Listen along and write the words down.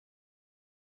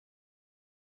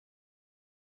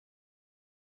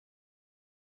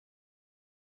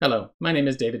Hello, my name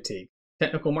is David Teague,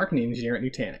 Technical Marketing Engineer at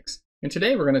Nutanix, and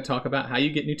today we're going to talk about how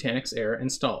you get Nutanix Era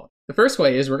installed. The first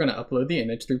way is we're going to upload the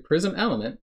image through Prism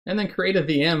element and then create a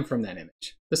VM from that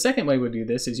image. The second way we do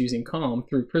this is using COM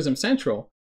through Prism Central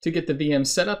to get the VM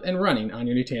set up and running on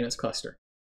your Nutanix cluster.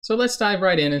 So let's dive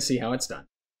right in and see how it's done.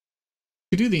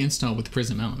 To do the install with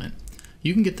Prism element,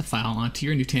 you can get the file onto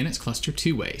your Nutanix cluster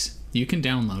two ways. You can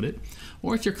download it,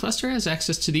 or if your cluster has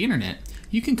access to the internet,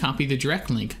 you can copy the direct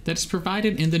link that is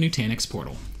provided in the Nutanix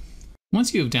portal.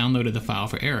 Once you have downloaded the file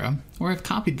for Era, or have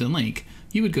copied the link,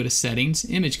 you would go to Settings,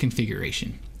 Image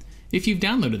Configuration. If you've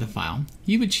downloaded the file,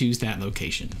 you would choose that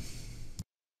location.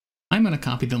 I'm going to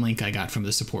copy the link I got from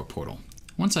the support portal.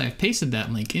 Once I have pasted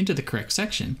that link into the correct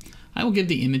section, I will give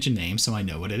the image a name so I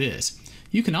know what it is.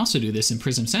 You can also do this in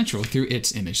Prism Central through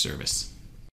its image service.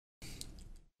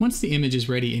 Once the image is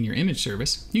ready in your image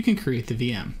service, you can create the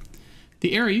VM.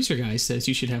 The Era user guide says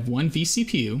you should have one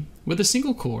vCPU with a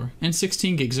single core and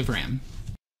 16 gigs of RAM.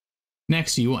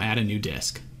 Next, you will add a new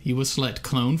disk. You will select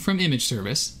Clone from Image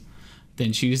Service,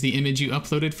 then choose the image you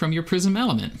uploaded from your Prism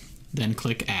element, then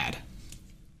click Add.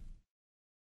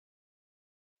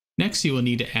 Next, you will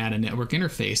need to add a network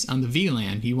interface on the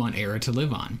VLAN you want Era to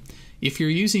live on. If you're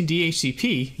using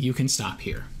DHCP, you can stop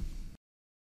here.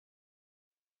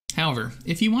 However,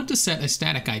 if you want to set a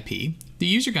static IP, the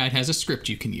user guide has a script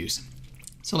you can use.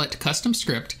 Select Custom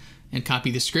Script and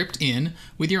copy the script in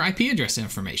with your IP address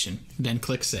information, then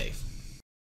click Save.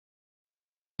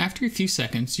 After a few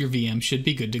seconds, your VM should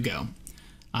be good to go.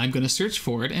 I'm going to search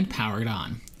for it and power it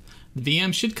on. The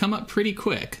VM should come up pretty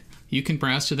quick. You can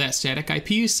browse to that static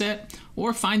IP you set,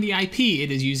 or find the IP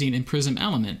it is using in Prism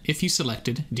element if you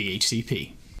selected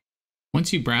DHCP.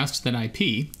 Once you browse to that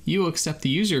IP, you will accept the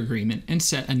user agreement and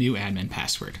set a new admin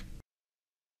password.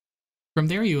 From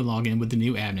there, you will log in with the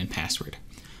new admin password.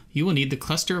 You will need the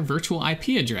cluster virtual IP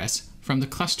address from the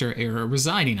cluster Era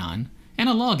residing on, and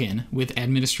a login with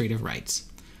administrative rights.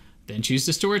 Then choose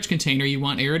the storage container you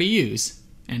want Era to use,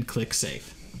 and click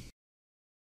Save.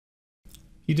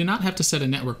 You do not have to set a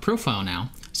network profile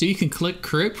now, so you can click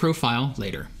Create Profile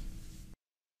later.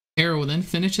 Era will then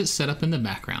finish its setup in the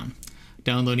background,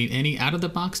 downloading any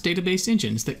out-of-the-box database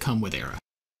engines that come with Era.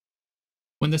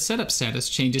 When the setup status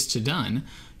changes to Done,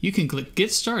 you can click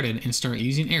Get Started and start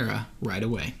using Era right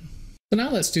away. So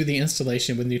now let's do the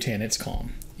installation with Nutanix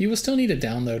COM. You will still need to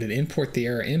download and import the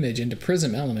Era image into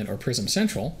Prism Element or Prism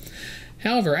Central.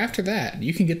 However, after that,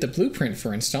 you can get the blueprint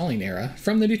for installing Era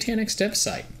from the Nutanix dev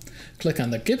site. Click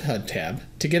on the GitHub tab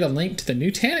to get a link to the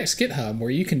Nutanix GitHub where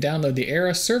you can download the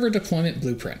Era server deployment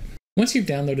blueprint. Once you've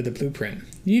downloaded the blueprint,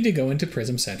 you need to go into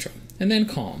Prism Central, and then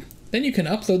COM. Then you can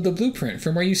upload the blueprint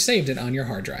from where you saved it on your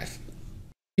hard drive.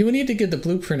 You will need to give the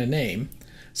blueprint a name,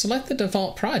 select the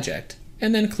default project,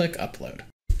 and then click Upload.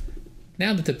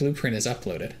 Now that the blueprint is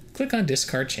uploaded, click on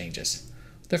Discard Changes.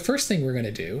 The first thing we're going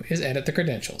to do is edit the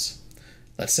credentials.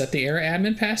 Let's set the Era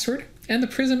admin password and the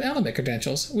Prism element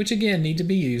credentials, which again need to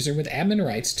be user with admin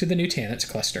rights to the Nutanix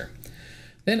cluster.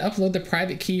 Then upload the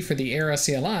private key for the Era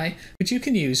CLI, which you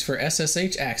can use for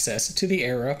SSH access to the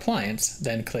Era appliance,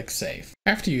 then click Save.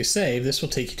 After you save, this will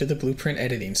take you to the blueprint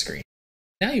editing screen.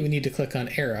 Now you will need to click on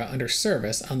Era under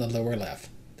Service on the lower left.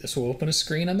 This will open a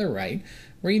screen on the right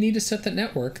where you need to set the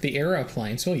network the Era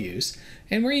appliance will use,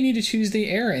 and where you need to choose the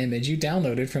Era image you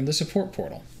downloaded from the support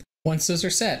portal. Once those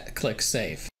are set, click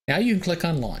Save. Now you can click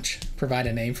on Launch, provide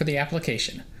a name for the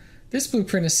application. This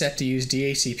blueprint is set to use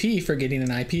DHCP for getting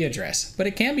an IP address, but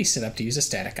it can be set up to use a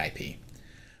static IP.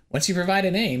 Once you provide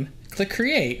a name, click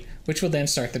Create, which will then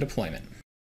start the deployment.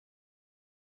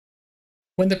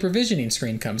 When the provisioning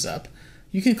screen comes up,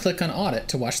 you can click on Audit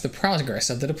to watch the progress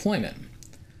of the deployment.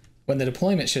 When the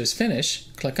deployment shows Finish,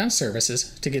 click on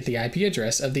Services to get the IP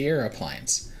address of the Era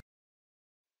appliance.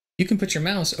 You can put your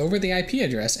mouse over the IP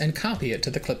address and copy it to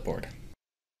the clipboard.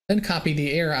 Then copy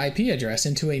the Era IP address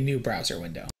into a new browser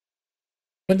window.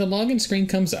 When the login screen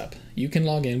comes up, you can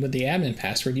log in with the admin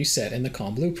password you set in the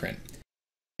COM blueprint.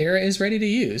 Era is ready to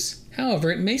use,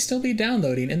 however, it may still be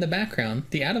downloading in the background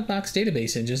the out-of-box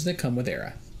database engines that come with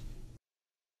Era.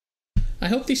 I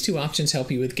hope these two options help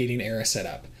you with getting Era set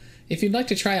up. If you'd like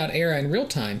to try out Era in real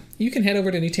time, you can head over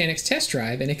to Nutanix Test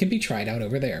Drive and it can be tried out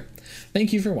over there.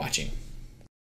 Thank you for watching.